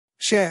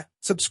share,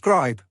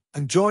 subscribe,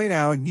 and join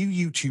our new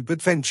YouTube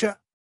adventure.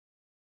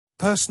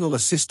 Personal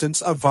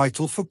assistants are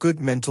vital for good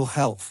mental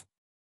health.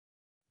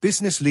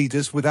 Business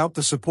leaders without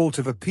the support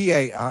of a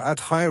PA are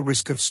at higher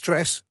risk of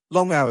stress,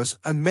 long hours,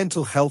 and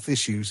mental health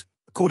issues,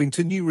 according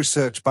to new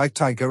research by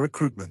Tiger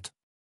Recruitment.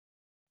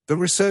 The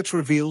research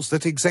reveals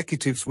that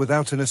executives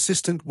without an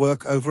assistant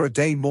work over a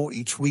day more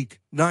each week,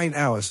 9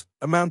 hours,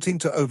 amounting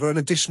to over an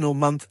additional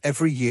month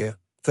every year,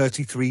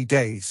 33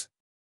 days.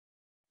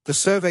 The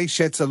survey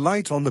sheds a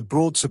light on the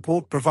broad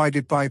support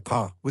provided by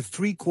PA, with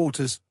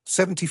 3/4,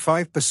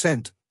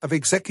 75%, of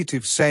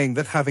executives saying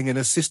that having an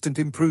assistant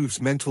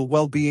improves mental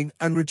well-being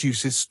and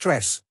reduces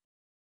stress.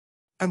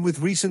 And with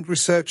recent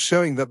research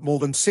showing that more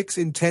than 6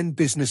 in 10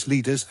 business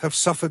leaders have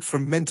suffered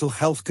from mental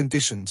health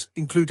conditions,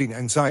 including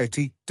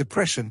anxiety,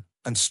 depression,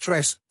 and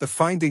stress, the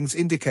findings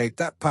indicate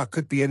that PA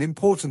could be an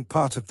important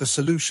part of the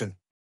solution.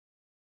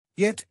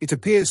 Yet, it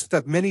appears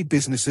that many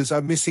businesses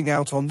are missing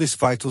out on this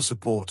vital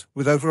support,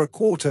 with over a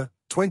quarter,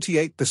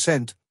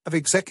 28%, of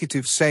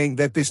executives saying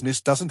their business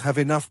doesn't have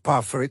enough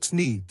PA for its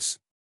needs.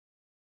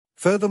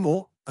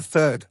 Furthermore, a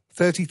third,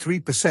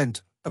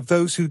 33%, of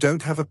those who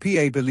don't have a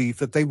PA believe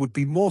that they would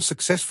be more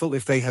successful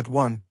if they had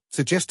one,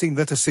 suggesting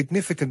that a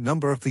significant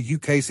number of the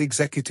UK's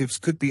executives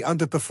could be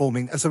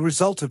underperforming as a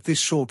result of this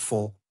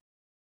shortfall.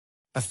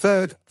 A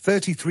third,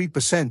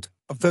 33%,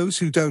 of those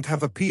who don't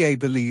have a PA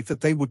believe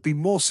that they would be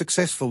more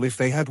successful if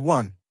they had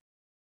one.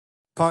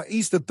 PA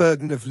ease the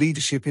burden of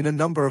leadership in a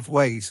number of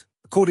ways,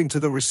 according to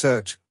the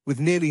research, with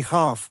nearly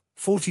half,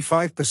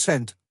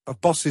 45%,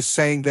 of bosses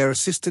saying their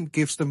assistant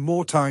gives them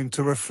more time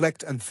to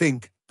reflect and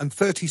think, and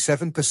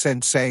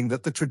 37% saying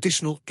that the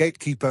traditional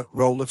gatekeeper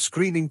role of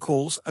screening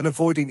calls and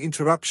avoiding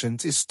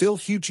interruptions is still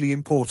hugely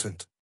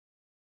important.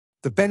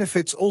 The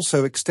benefits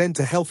also extend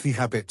to healthy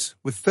habits,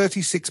 with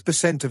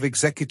 36% of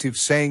executives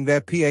saying their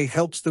PA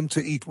helps them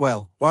to eat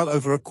well, while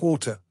over a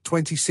quarter,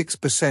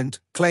 26%,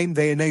 claim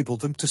they enable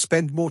them to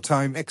spend more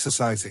time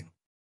exercising.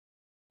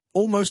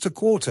 Almost a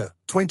quarter,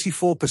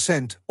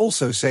 24%,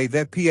 also say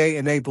their PA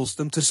enables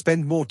them to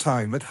spend more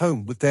time at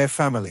home with their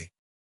family.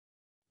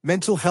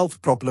 Mental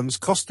health problems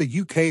cost the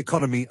UK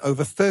economy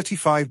over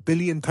 £35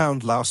 billion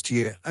last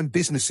year, and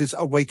businesses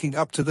are waking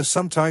up to the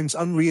sometimes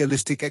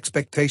unrealistic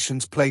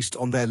expectations placed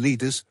on their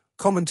leaders,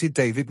 commented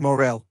David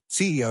Morrell,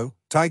 CEO,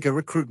 Tiger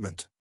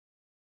Recruitment.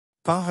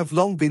 PA have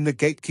long been the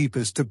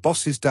gatekeepers to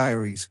bosses'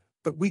 diaries,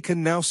 but we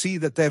can now see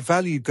that their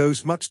value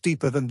goes much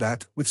deeper than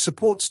that, with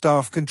support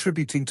staff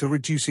contributing to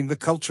reducing the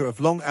culture of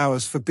long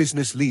hours for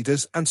business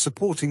leaders and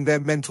supporting their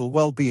mental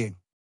well-being.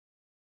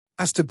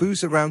 As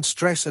taboos around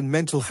stress and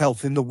mental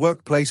health in the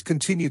workplace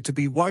continue to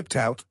be wiped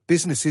out,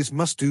 businesses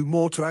must do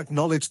more to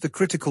acknowledge the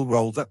critical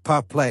role that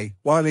PA play,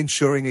 while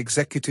ensuring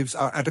executives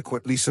are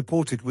adequately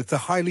supported with the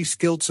highly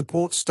skilled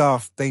support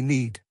staff they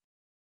need.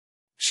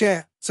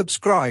 Share,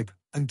 subscribe,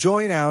 and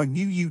join our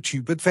new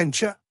YouTube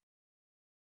adventure.